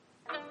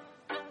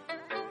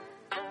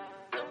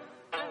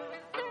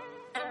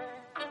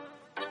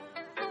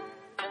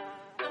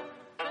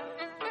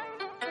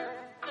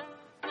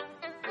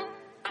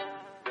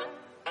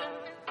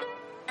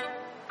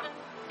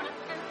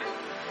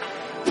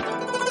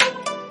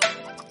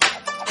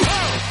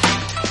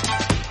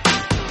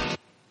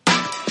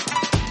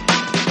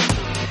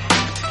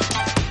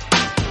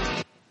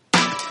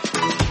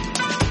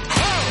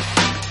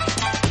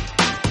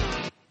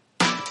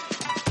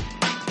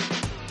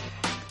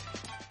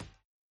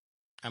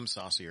I'm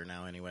saucier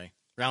now anyway.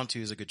 Round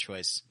 2 is a good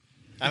choice.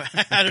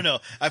 I don't know.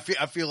 I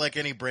feel like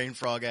any brain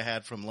frog I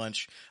had from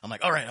lunch. I'm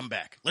like, all right, I'm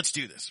back. Let's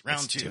do this.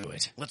 Round 2. Do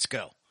it. Let's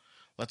go.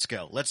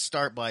 Let's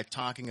start by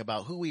talking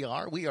about who we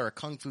are. We are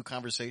Kung Fu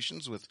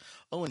Conversations with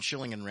Owen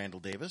Schilling and Randall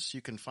Davis.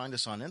 You can find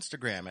us on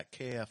Instagram at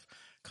KF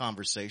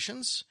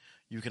Conversations.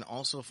 You can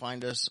also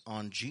find us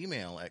on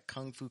Gmail at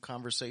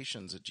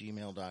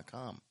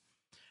kungfuconversations@gmail.com.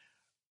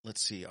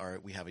 Let's see.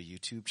 We have a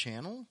YouTube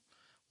channel.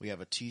 We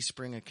have a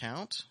Teespring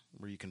account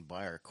where you can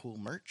buy our cool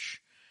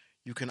merch.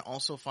 You can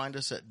also find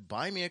us at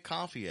Buy Me a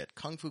Coffee at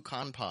Kung Fu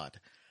Con Pod.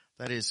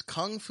 That is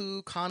Kung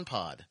Fu Con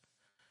Pod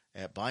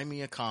at Buy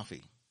Me a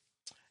Coffee.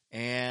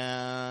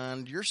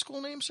 And your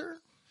school name, sir?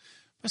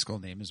 My school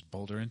name is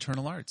Boulder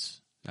Internal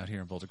Arts out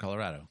here in Boulder,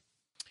 Colorado.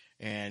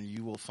 And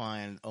you will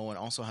find Owen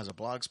also has a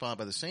blog spot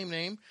by the same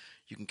name.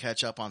 You can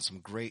catch up on some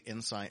great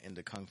insight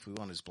into Kung Fu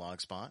on his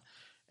blog spot.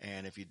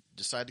 And if you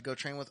decide to go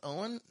train with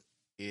Owen,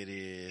 it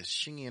is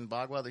Xingyi and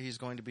Bagua that he's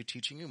going to be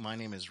teaching you. My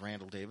name is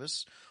Randall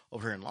Davis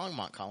over here in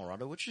Longmont,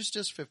 Colorado, which is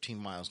just 15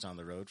 miles down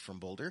the road from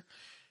Boulder.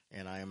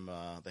 And I am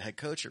the head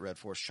coach at Red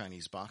Force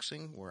Chinese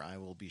Boxing, where I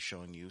will be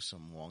showing you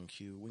some Wong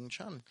Kyu Wing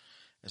Chun,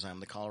 as I'm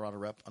the Colorado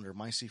rep under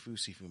my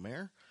Sifu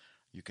Mayor.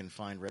 You can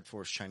find Red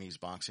Force Chinese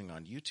Boxing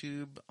on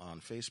YouTube,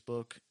 on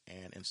Facebook,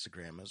 and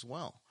Instagram as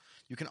well.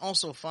 You can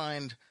also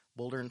find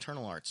Boulder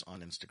Internal Arts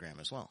on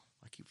Instagram as well.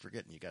 I keep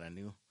forgetting you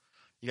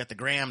got the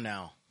gram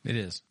now. It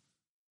is.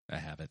 I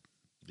have it.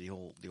 The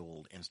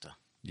old Insta.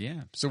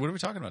 Yeah. So what are we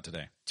talking about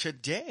today?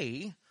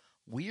 Today,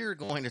 we are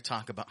going to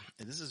talk about,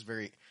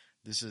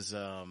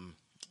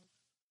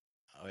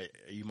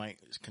 you might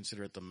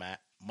consider it the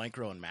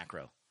micro and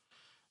macro.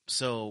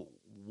 So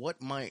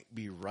what might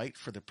be right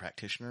for the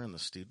practitioner and the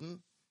student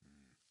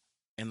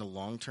in the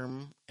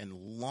long-term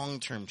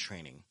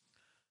training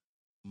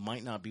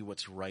might not be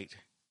what's right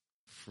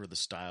for the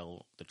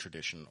style, the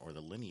tradition, or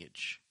the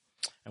lineage.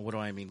 And what do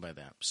I mean by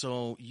that?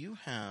 So you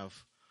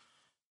have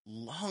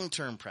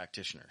long-term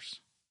practitioners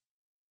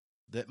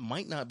that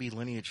might not be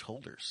lineage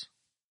holders.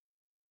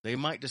 They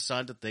might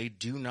decide that they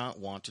do not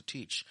want to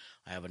teach.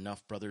 I have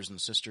enough brothers and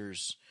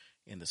sisters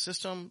in the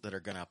system that are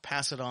going to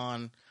pass it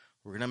on.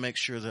 We're going to make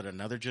sure that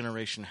another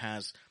generation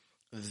has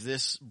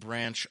this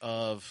branch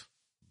of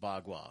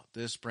Bagua,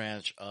 this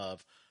branch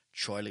of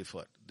Choi Li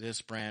Foot,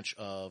 this branch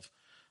of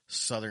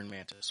Southern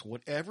Mantis,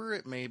 whatever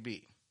it may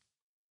be.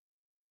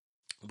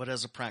 But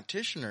as a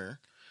practitioner,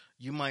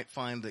 you might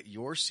find that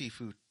your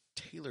Sifu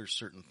tailors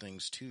certain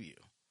things to you.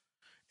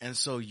 And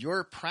so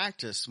your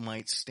practice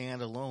might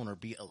stand alone or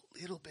be a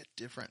little bit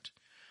different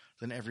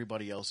than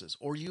everybody else's.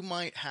 Or you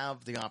might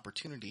have the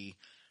opportunity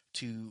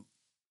to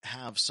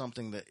have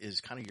something that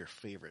is kind of your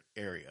favorite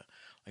area.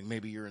 Like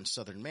maybe you're in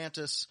Southern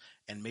Mantis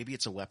and maybe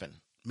it's a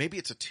weapon. Maybe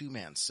it's a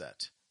 2-man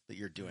set that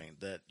you're doing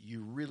that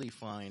you really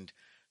find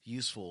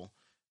useful.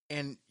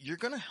 And you're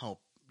going to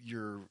help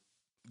your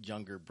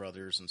younger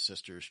brothers and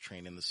sisters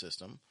train in the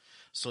system.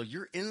 So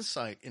your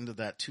insight into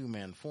that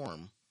 2-man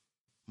form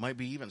might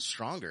be even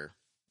stronger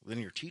than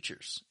your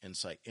teacher's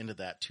insight into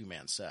that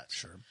 2-man set.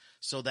 Sure.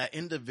 So that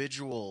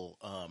individual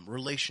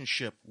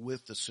relationship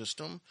with the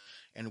system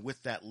and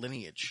with that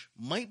lineage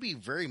might be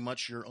very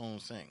much your own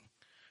thing.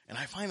 And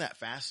I find that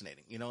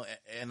fascinating,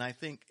 and I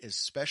think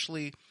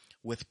especially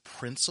with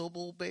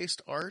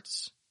principle-based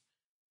arts,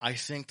 I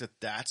think that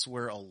that's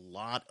where a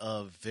lot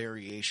of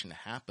variation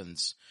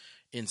happens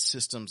in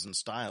systems and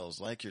styles,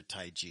 like your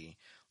Taiji,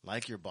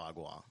 like your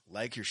Bagua,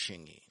 like your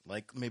Xingyi,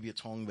 like maybe a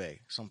Tongbei,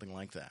 something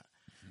like that.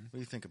 Mm-hmm. What do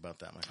you think about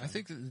that, my friend? I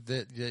think I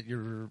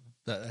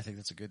think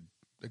that's a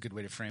good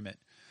way to frame it.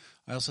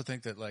 I also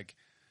think that, like,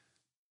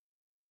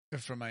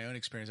 from my own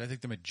experience, I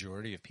think the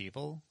majority of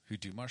people who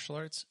do martial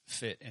arts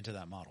fit into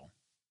that model.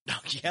 Oh,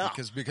 yeah,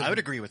 because I would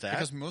agree with that.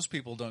 Because most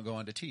people don't go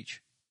on to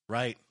teach.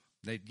 Right.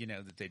 They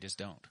just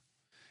don't.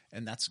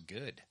 And that's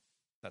good.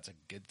 That's a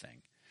good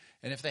thing.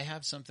 And if they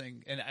have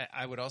something, and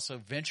I would also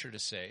venture to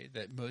say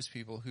that most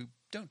people who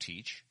don't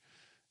teach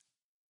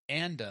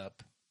end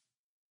up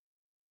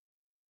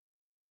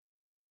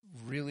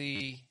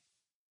really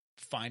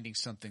finding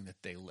something that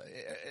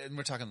and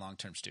we're talking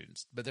long-term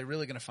students, but they're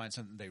really going to find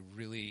something they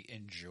really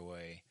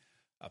enjoy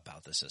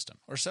about the system,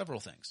 or several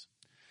things.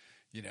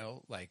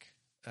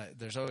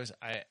 There's always,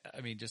 I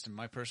mean, just in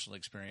my personal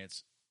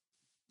experience,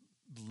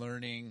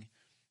 learning,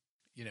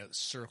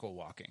 circle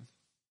walking.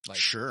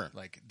 Sure.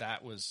 Like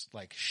that was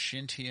like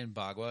Shinti and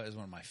Bagua is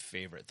one of my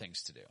favorite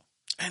things to do.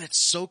 And it's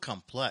so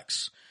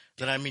complex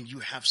that, I mean, you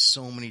have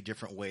so many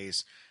different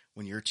ways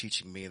when you're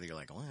teaching me that you're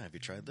like, oh, have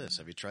you tried this?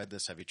 Have you tried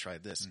this? Have you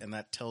tried this? Mm-hmm. And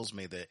that tells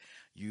me that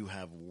you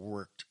have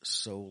worked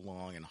so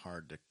long and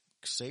hard to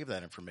save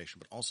that information,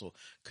 but also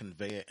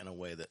convey it in a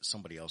way that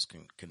somebody else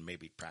can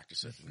maybe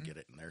practice it and get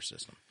it in their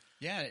system.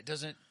 Yeah, it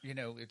doesn't,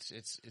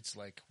 it's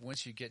like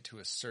once you get to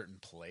a certain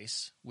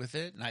place with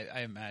it, and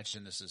I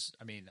imagine this is,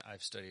 I mean,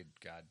 I've studied,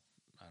 God,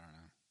 I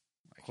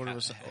don't know,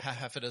 like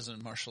half a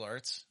dozen martial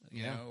arts,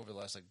 you know, over the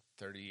last like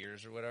 30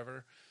 years or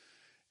whatever.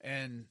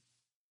 And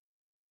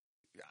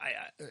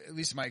at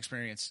least in my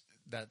experience,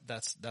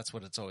 that's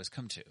what it's always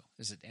come to,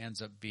 is it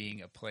ends up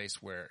being a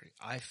place where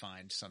I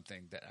find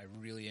something that I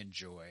really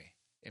enjoy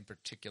in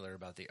particular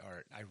about the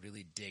art. I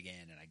really dig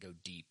in and I go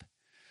deep,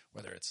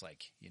 whether it's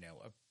like, you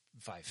know,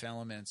 5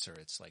 elements, or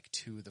it's like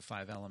 2 of the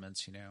 5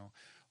 elements, you know,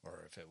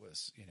 or if it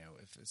was, you know,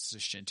 if it's the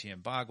Shinti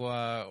and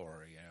Bagua,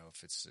 or, you know,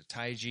 if it's the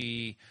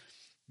Taiji,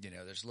 you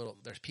know,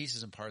 there's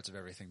pieces and parts of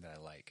everything that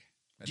I like.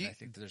 And I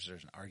think there's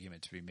an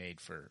argument to be made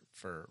for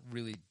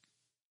really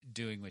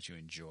doing what you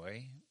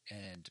enjoy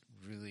and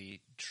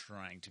really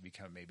trying to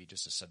become maybe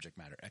just a subject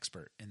matter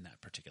expert in that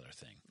particular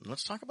thing.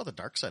 Let's talk about the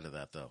dark side of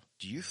that, though.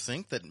 Do you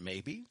think that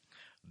maybe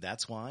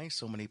that's why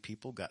so many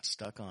people got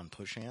stuck on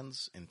push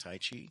hands in Tai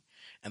Chi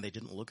and they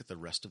didn't look at the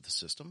rest of the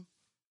system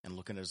and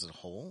look at it as a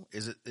whole?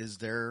 Is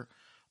there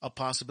a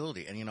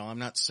possibility? And, you know, I'm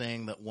not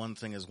saying that one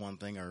thing is one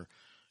thing or,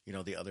 you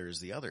know, the other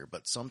is the other,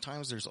 but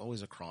sometimes there's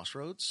always a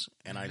crossroads.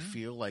 And I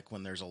feel like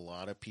when there's a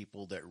lot of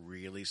people that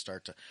really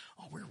start to,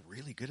 oh, we're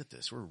really good at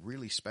this, we're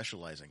really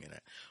specializing in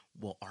it.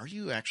 Well, are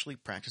you actually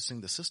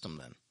practicing the system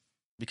then?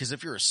 Because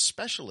if you're a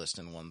specialist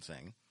in one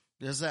thing,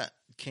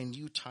 can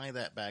you tie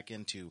that back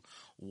into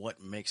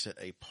what makes it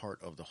a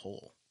part of the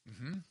whole?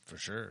 Mm-hmm, for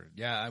sure.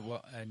 Yeah.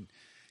 And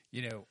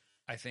you know,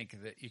 I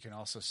think that you can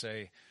also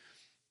say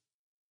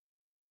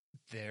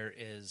there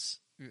is,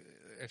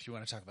 if you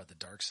want to talk about the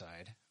dark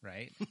side,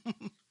 right?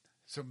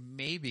 So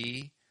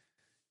maybe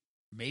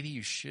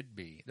you should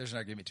be. There's an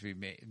argument to be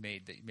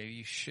made that maybe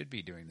you should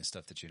be doing the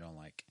stuff that you don't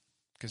like,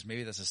 because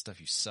maybe that's the stuff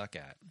you suck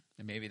at,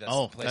 and maybe that's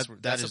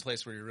the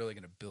place where you're really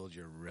going to build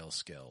your real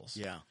skills.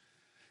 Yeah,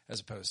 as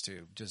opposed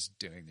to just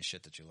doing the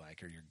shit that you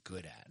like or you're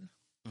good at.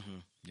 Mm-hmm.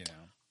 You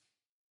know,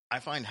 I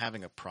find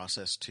having a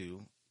process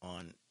too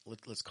on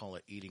let's call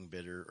it eating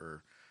bitter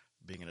or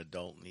being an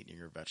adult and eating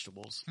your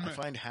vegetables. Right. I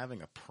find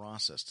having a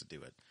process to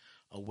do it,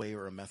 a way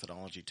or a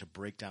methodology to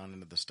break down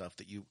into the stuff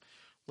that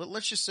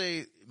let's just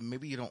say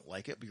maybe you don't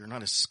like it, but you're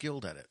not as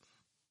skilled at it.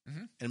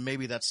 Mm-hmm. And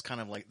maybe that's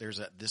kind of like there's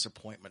that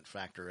disappointment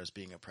factor as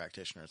being a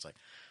practitioner. It's like,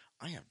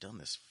 I have done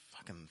this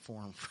fucking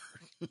form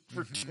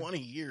for 20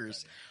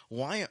 years.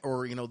 Why,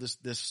 or, you know, this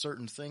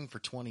certain thing for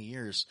 20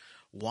 years,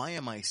 why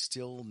am I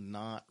still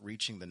not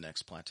reaching the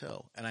next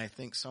plateau? And I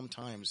think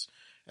sometimes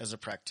as a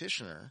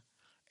practitioner,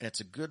 and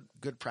it's a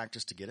good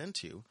practice to get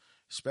into,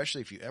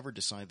 especially if you ever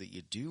decide that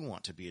you do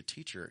want to be a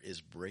teacher,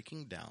 is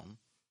breaking down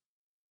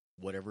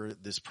whatever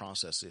this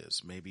process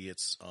is. Maybe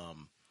it's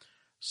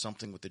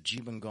something with the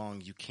Jibun Gong.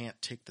 You can't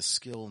take the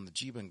skill in the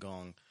Jibun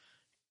Gong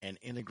and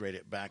integrate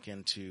it back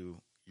into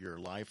your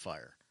live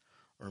fire.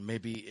 Or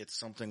maybe it's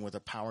something with a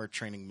power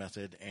training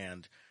method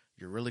and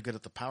you're really good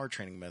at the power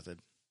training method,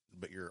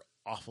 but you're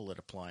awful at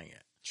applying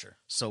it. Sure.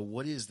 So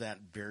what is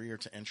that barrier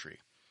to entry?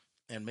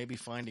 And maybe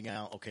finding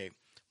out, okay,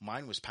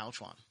 mine was Pao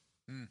Chuan.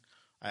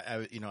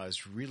 I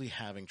was really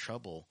having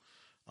trouble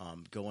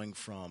going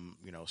from,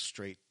 you know,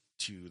 straight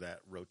to that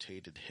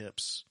rotated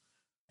hips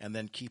and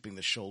then keeping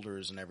the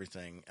shoulders and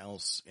everything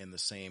else in the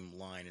same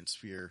line and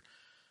sphere,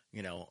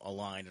 you know,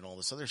 aligned and all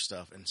this other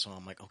stuff. And so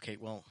I'm like, okay,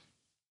 well,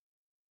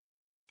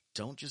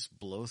 don't just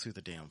blow through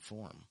the damn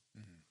form.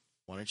 Mm-hmm.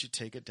 Why don't you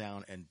take it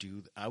down and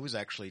I was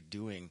actually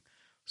doing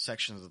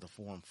sections of the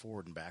form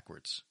forward and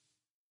backwards,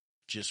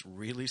 just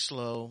really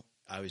slow.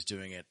 I was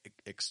doing it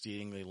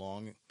exceedingly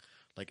long,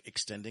 like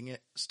extending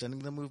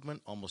the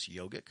movement, almost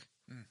yogic.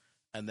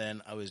 And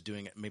then I was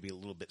doing it maybe a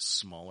little bit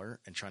smaller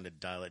and trying to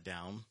dial it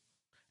down.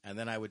 And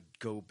then I would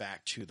go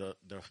back to the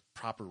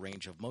proper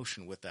range of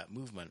motion with that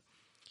movement,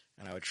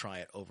 and I would try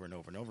it over and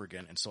over and over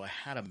again. And so I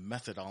had a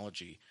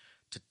methodology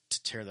to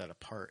tear that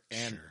apart.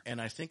 And sure.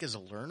 And I think as a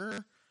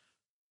learner,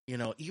 you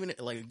know, even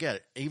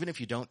if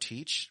you don't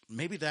teach,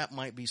 maybe that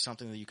might be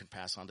something that you can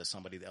pass on to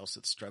somebody else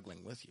that's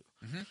struggling with you.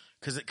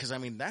 Because I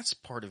mean, that's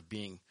part of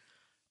being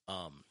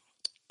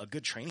a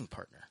good training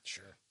partner.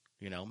 Sure.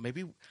 You know,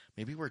 maybe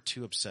we're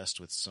too obsessed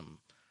with some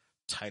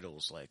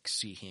titles like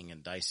Si Hing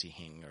and Dai Si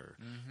Hing, or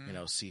you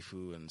know,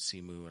 Sifu and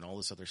Simu and all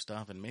this other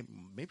stuff, and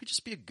maybe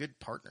just be a good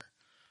partner.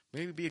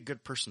 Maybe be a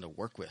good person to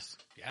work with.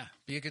 Yeah,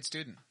 be a good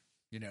student.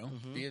 You know,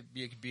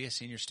 be a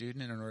senior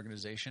student in an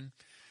organization,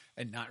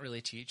 and not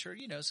really teach, or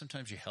you know,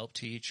 sometimes you help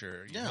teach,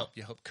 or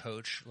you help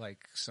coach, like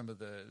some of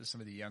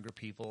the younger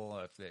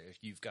people if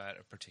you've got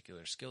a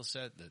particular skill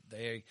set that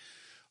they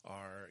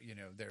are, you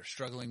know, they're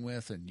struggling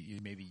with, and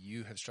maybe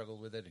you have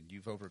struggled with it and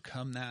you've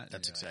overcome that.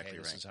 That's exactly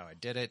right. This is how I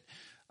did it.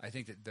 I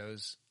think that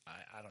those,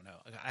 I don't know.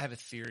 I have a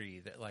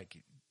theory that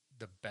like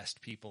the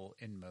best people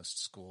in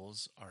most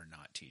schools are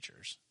not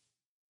teachers.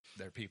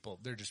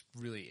 They're just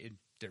really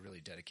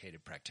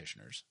dedicated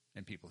practitioners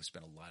and people who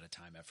spend a lot of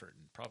time, effort,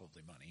 and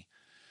probably money,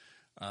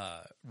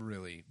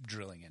 really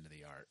drilling into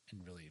the art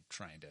and really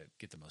trying to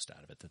get the most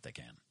out of it that they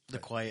can. The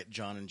quiet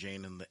John and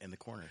Jane in the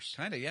corners.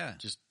 Kind of, yeah.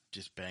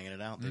 Just banging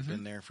it out. They've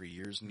been there for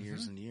years and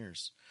years and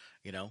years,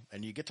 you know,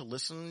 and you get to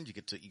listen, you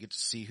get to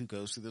see who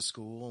goes through the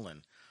school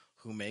and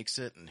who makes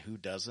it and who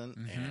doesn't,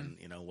 and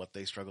you know, what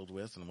they struggled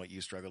with and what you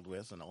struggled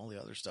with and all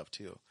the other stuff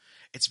too.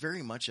 It's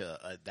very much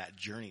that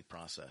journey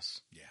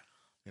process. Yeah.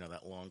 You know,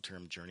 that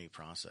long-term journey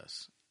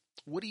process.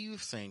 What do you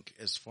think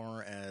as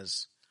far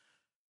as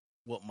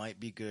what might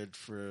be good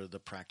for the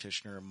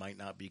practitioner might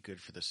not be good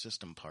for the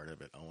system part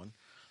of it, Owen.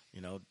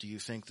 Do you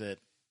think that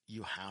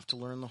you have to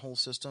learn the whole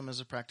system as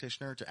a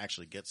practitioner to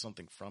actually get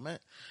something from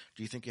it?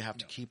 Do you think you have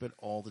to keep it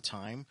all the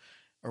time?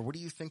 Or what do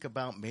you think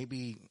about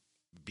maybe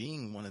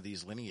being one of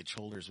these lineage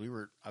holders?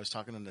 I was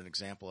talking in an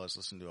example. I was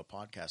listening to a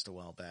podcast a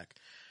while back.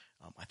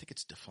 I think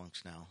it's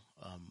defunct now.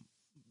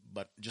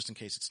 But just in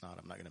case it's not,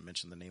 I'm not going to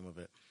mention the name of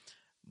it.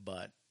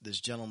 But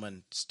this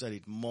gentleman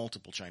studied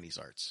multiple Chinese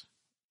arts.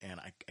 And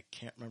I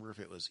can't remember if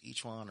it was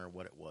Yichuan or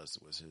what it was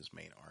that was his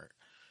main art.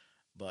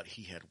 But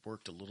he had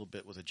worked a little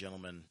bit with a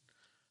gentleman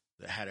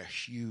that had a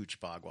huge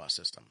Bagua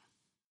system.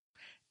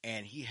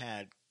 And he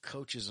had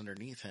coaches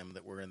underneath him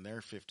that were in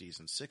their 50s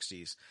and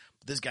 60s.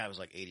 This guy was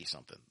like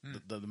 80-something,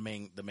 the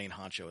main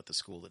honcho at the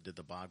school that did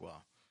the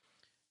Bagua.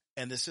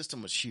 And the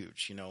system was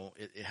huge.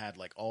 It had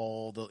like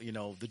all the,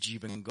 the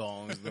jibin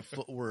gongs, the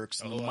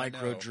footworks, and the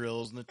micro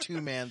drills, and the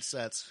 2-man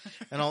sets,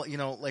 and all,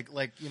 like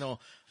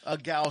a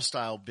Gao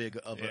style big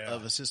of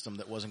a system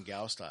that wasn't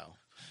Gao style.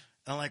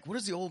 And I'm like, what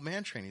does the old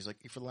man train? He's like,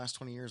 for the last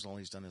 20 years, all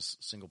he's done is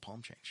single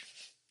palm change.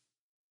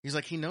 He's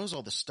like, he knows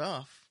all the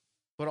stuff,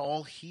 but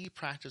all he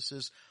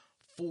practices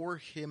for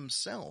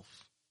himself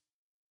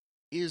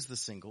is the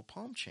single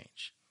palm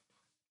change.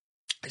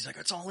 He's like,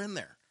 it's all in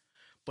there.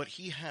 But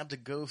he had to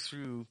go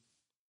through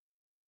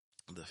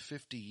the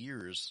 50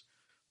 years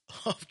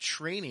of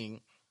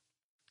training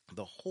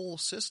the whole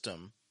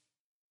system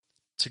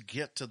to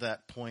get to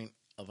that point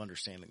of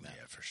understanding that.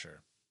 Yeah, for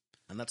sure.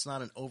 And that's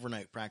not an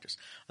overnight practice.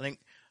 I think,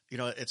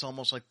 it's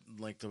almost like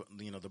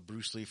the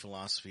Bruce Lee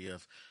philosophy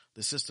of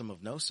the system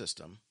of no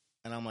system.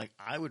 And I'm like,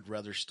 I would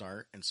rather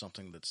start in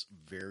something that's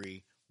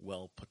very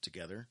well put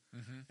together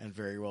and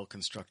very well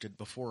constructed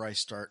before I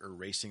start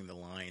erasing the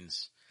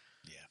lines.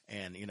 Yeah.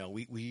 And,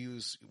 we've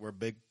used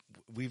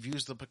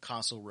the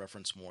Picasso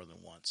reference more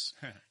than once.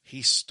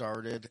 He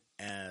started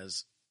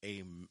as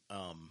a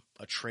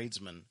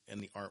tradesman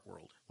in the art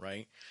world,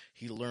 right?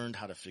 He learned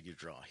how to figure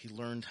draw. He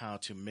learned how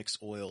to mix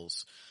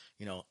oils,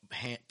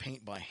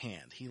 paint by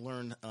hand. He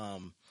learned,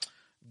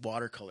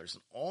 watercolors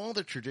and all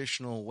the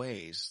traditional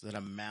ways that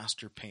a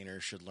master painter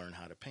should learn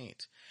how to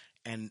paint.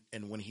 And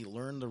when he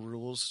learned the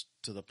rules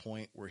to the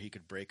point where he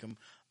could break them,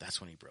 that's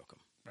when he broke them.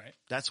 Right.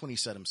 That's when he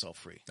set himself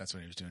free. That's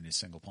when he was doing his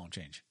single palm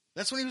change.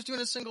 That's when he was doing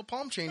a single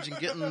palm change and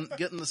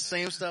getting the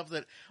same stuff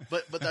that,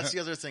 but that's the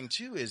other thing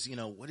too is,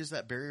 what is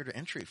that barrier to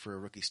entry for a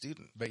rookie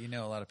student? But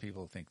a lot of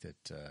people think that,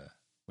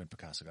 when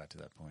Picasso got to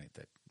that point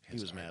that he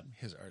was mad.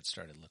 His art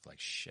started to look like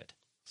shit.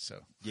 So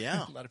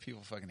yeah, a lot of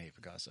people fucking hate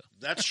Picasso.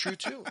 That's true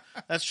too.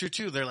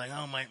 They're like,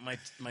 oh, my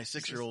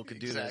 6-year-old could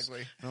do exactly.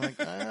 this. And I'm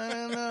like, I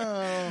don't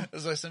know.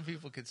 That's why some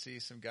people could see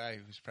some guy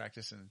who's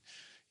practicing,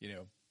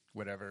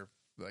 whatever,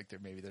 like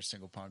their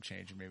single palm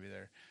change or maybe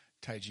their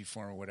Tai Chi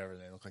form or whatever.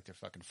 They look like they're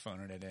fucking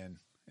phoning it in.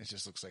 It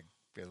just looks like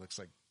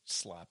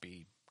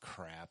sloppy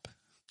crap.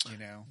 Do you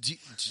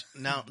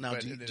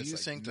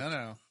think that?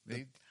 No.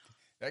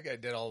 That guy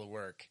did all the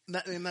work.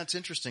 And that's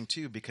interesting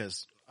too,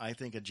 because I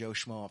think a Joe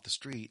Schmo off the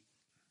street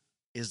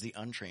is the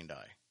untrained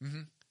eye.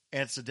 Mm-hmm.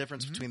 And it's the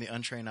difference between the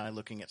untrained eye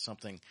looking at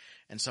something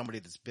and somebody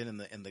that's been in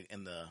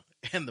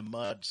the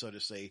mud, so to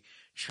say,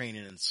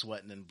 training and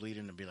sweating and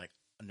bleeding and be like,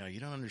 no, you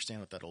don't understand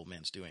what that old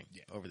man's doing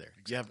over there.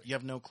 Exactly. You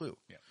have no clue.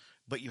 Yeah.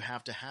 But you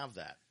have to have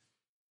that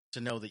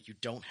to know that you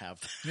don't have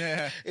that.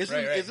 Yeah.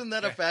 Isn't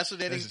that a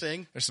fascinating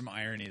thing? There's some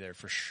irony there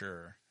for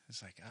sure.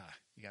 It's like,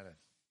 you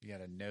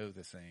gotta know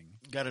the thing.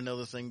 You gotta know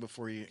the thing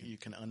before you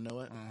can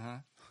unknow it. Uh-huh.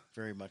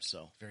 Very much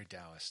so. Very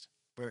Taoist.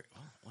 Well,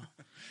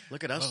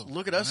 look at us!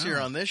 Look at us here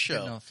on this show.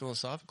 Getting all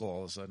philosophical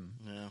all of a sudden.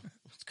 Yeah,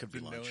 it could be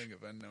the lunch. Knowing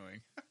of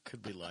unknowing.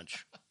 Could be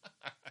lunch.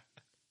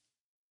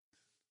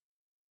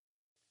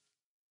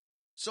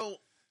 So,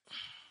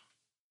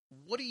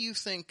 what do you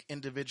think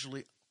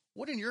individually?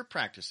 What in your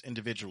practice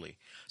individually?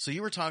 So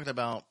you were talking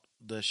about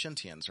the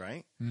Shintians,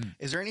 right? Mm.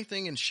 Is there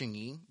anything in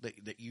Xingyi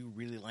that you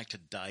really like to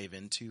dive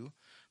into?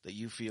 That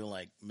you feel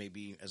like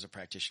maybe as a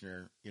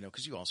practitioner,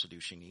 because you also do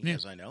Xingyi,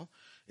 as I know.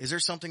 Is there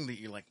something that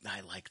you're like, I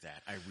like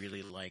that. I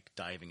really like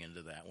diving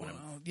into that one.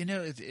 Well,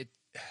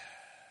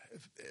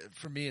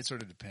 for me, it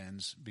sort of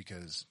depends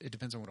because it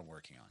depends on what I'm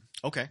working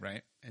on. Okay.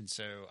 Right. And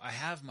so I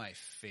have my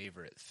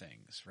favorite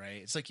things,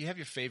 right? It's like you have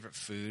your favorite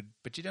food,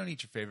 but you don't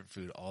eat your favorite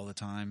food all the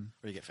time.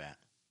 Or you get fat.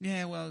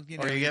 Yeah, well,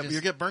 or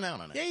you get burnt out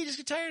on it. Yeah, you just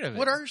get tired of it.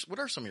 What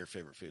are some of your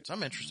favorite foods?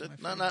 I'm interested.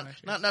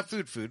 Not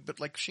food, but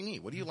like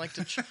Xingyi. What do you like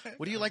to?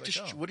 What do you like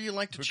to? What do you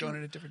like to? We're going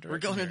in a different direction. We're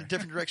going in a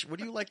different direction. What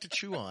do you like to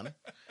chew on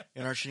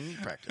in our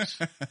Xingyi practice?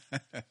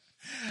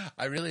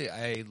 I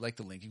like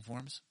the linking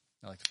forms.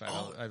 I like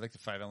the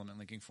 5-element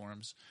linking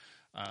forms.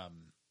 I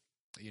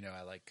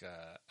like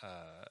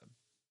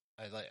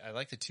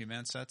the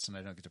 2-man sets, and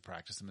I don't get to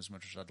practice them as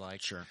much as I'd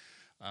like. Sure.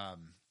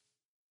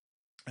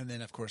 And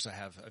then, of course, I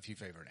have a few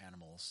favorite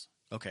animals.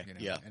 Okay.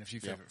 And a few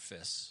favorite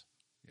fists.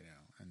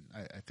 And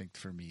I think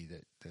for me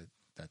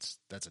that's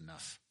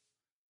enough.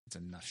 It's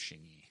enough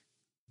Xingyi.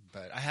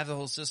 But I have the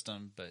whole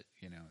system. But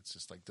it's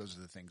just like those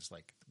are the things.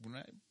 Like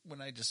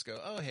when I just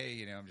go, oh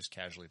hey, I'm just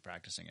casually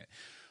practicing it.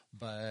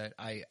 But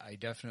I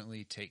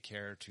definitely take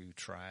care to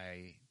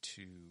try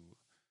to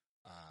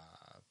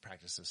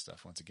practice this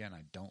stuff. Once again,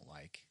 I don't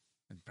like,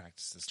 and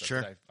practice this stuff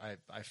Sure. that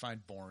I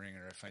find boring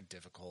or I find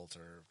difficult,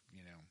 or,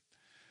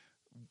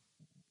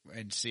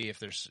 and see if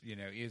there's,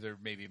 either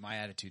maybe my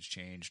attitude's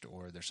changed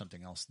or there's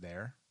something else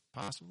there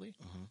possibly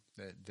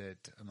that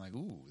I'm like,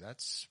 ooh,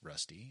 that's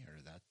rusty, or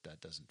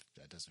that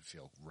doesn't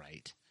feel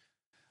right.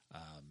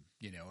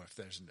 If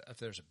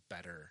there's a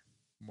better,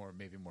 more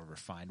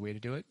refined way to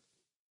do it.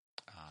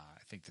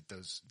 I think that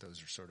those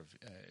are sort of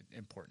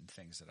important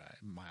things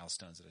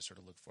milestones that I sort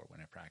of look for when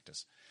I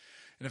practice.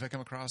 And if I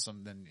come across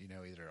them, then,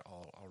 either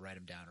I'll write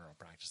them down or I'll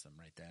practice them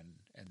right then.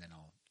 And then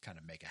I'll kind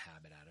of make a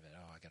habit out of it.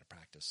 Oh, I got to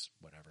practice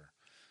whatever.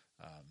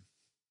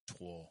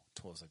 Twirl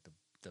is like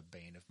the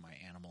bane of my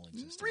animal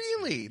existence.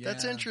 Really? Yeah,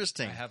 that's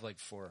interesting. I have like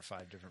 4 or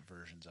 5 different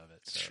versions of it.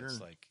 So sure. It's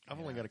like, I've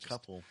only got a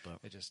couple, but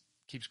it just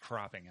keeps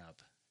cropping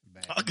up.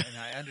 And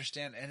I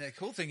understand. And the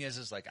cool thing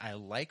is like, I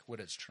like what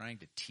it's trying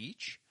to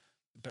teach,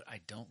 but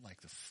I don't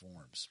like the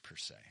forms per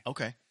se.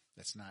 Okay.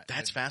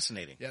 That's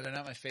fascinating. Yeah, they're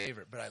not my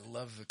favorite, but I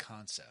love the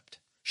concept.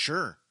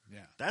 Sure.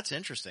 Yeah. That's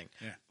interesting.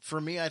 Yeah.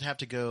 For me, I'd have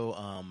to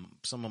go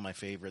some of my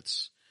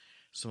favorites,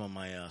 some of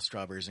my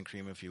strawberries and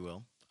cream, if you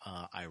will.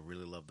 I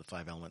really love the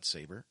 5-element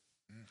saber.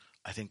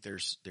 I think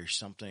there's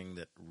something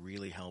that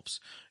really helps.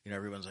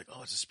 Everyone's like,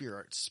 oh, it's a spear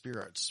art, it's a spear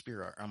art, it's a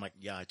spear art. I'm like,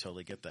 yeah, I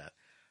totally get that.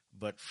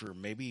 But for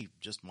maybe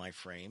just my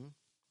frame,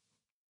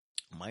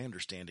 my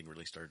understanding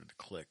really started to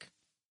click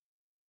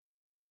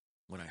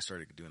when I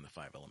started doing the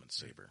 5-element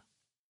saber.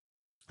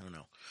 I don't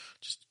know,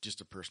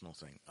 just a personal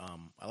thing.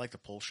 I like the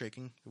pole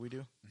shaking that we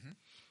do. Mm-hmm.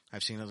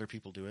 I've seen other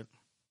people do it.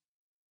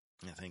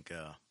 I think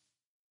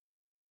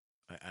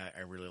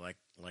I really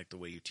like the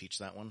way you teach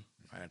that one.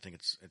 I think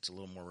it's a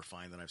little more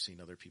refined than I've seen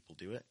other people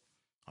do it.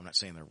 I'm not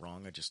saying they're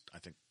wrong. I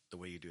think the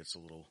way you do it's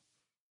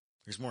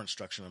there's more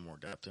instruction and more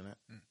depth in it.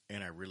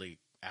 And I really,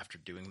 after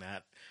doing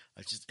that,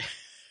 I just,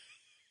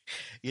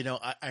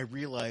 I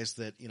realized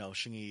that,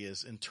 Xingyi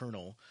is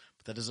internal,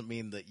 but that doesn't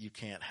mean that you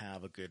can't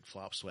have a good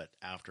flop sweat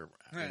after,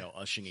 a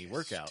Xingyi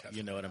workout.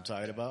 You know what I'm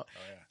talking about? Oh,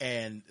 yeah.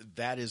 And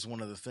that is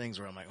one of the things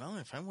where I'm like, well,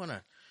 if I want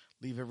to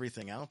leave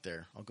everything out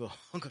there, I'll go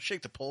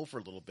shake the pole for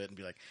a little bit and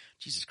be like,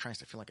 Jesus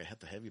Christ, I feel like I hit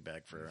the heavy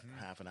bag for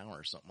half an hour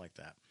or something like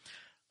that.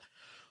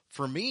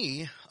 For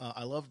me,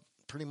 I love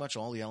pretty much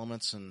all the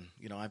elements, and,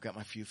 I've got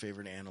my few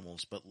favorite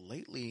animals, but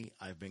lately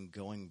I've been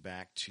going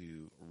back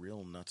to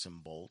real nuts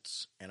and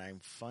bolts, and I'm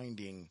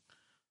finding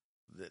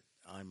that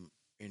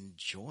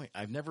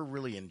I've never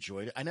really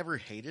enjoyed it. I never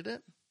hated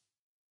it,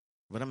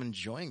 but I'm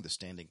enjoying the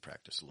standing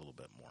practice a little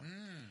bit more.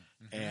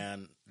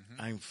 And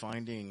I'm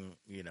finding,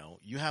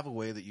 you have a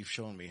way that you've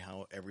shown me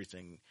how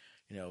everything,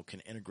 can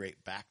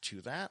integrate back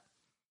to that,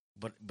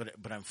 but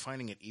I'm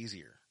finding it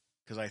easier.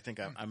 Because I think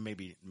I'm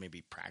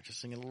maybe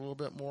practicing it a little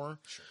bit more.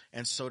 Sure.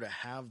 And so to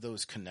have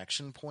those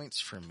connection points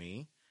for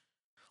me,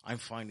 I'm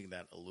finding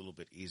that a little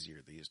bit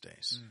easier these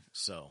days.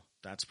 So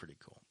that's pretty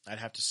cool. I'd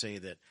have to say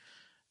that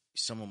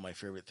some of my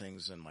favorite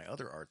things in my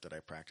other art that I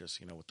practice,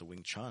 with the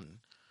Wing Chun,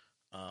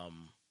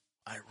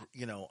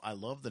 I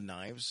love the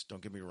knives,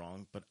 don't get me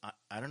wrong, but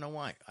I don't know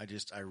why.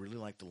 I really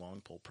like the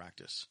long pole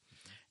practice.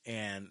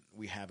 And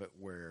we have it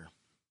where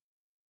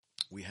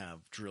we have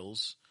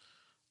drills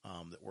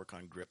that work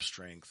on grip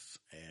strength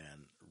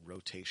and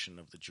rotation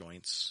of the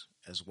joints,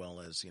 as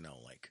well as,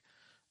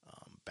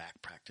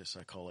 back practice,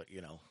 I call it,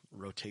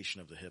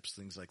 rotation of the hips,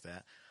 things like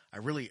that. I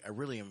really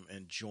am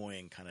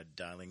enjoying kind of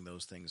dialing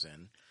those things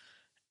in.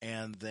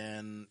 And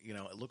then,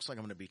 it looks like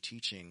I'm going to be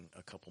teaching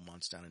a couple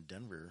months down in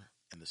Denver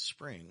in the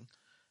spring.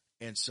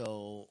 And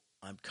so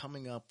I'm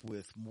coming up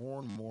with more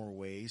and more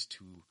ways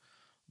to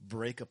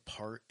break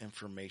apart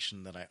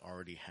information that I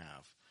already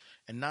have.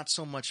 And not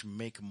so much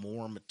make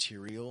more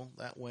material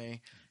that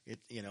way,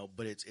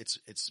 but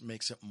it's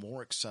makes it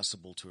more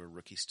accessible to a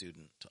rookie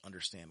student to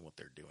understand what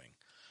they're doing.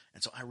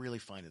 And so I really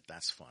find that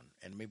that's fun.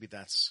 And maybe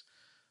that's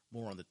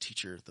more on the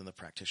teacher than the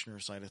practitioner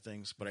side of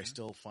things, but I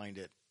still find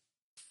it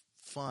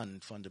fun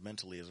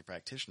fundamentally as a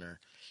practitioner,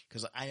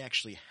 because I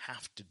actually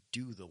have to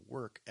do the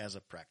work as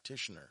a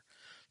practitioner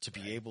to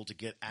be able to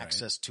get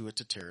access to it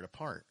to tear it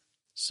apart.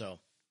 So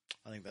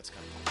I think that's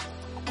kind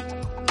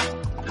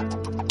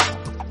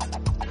of cool.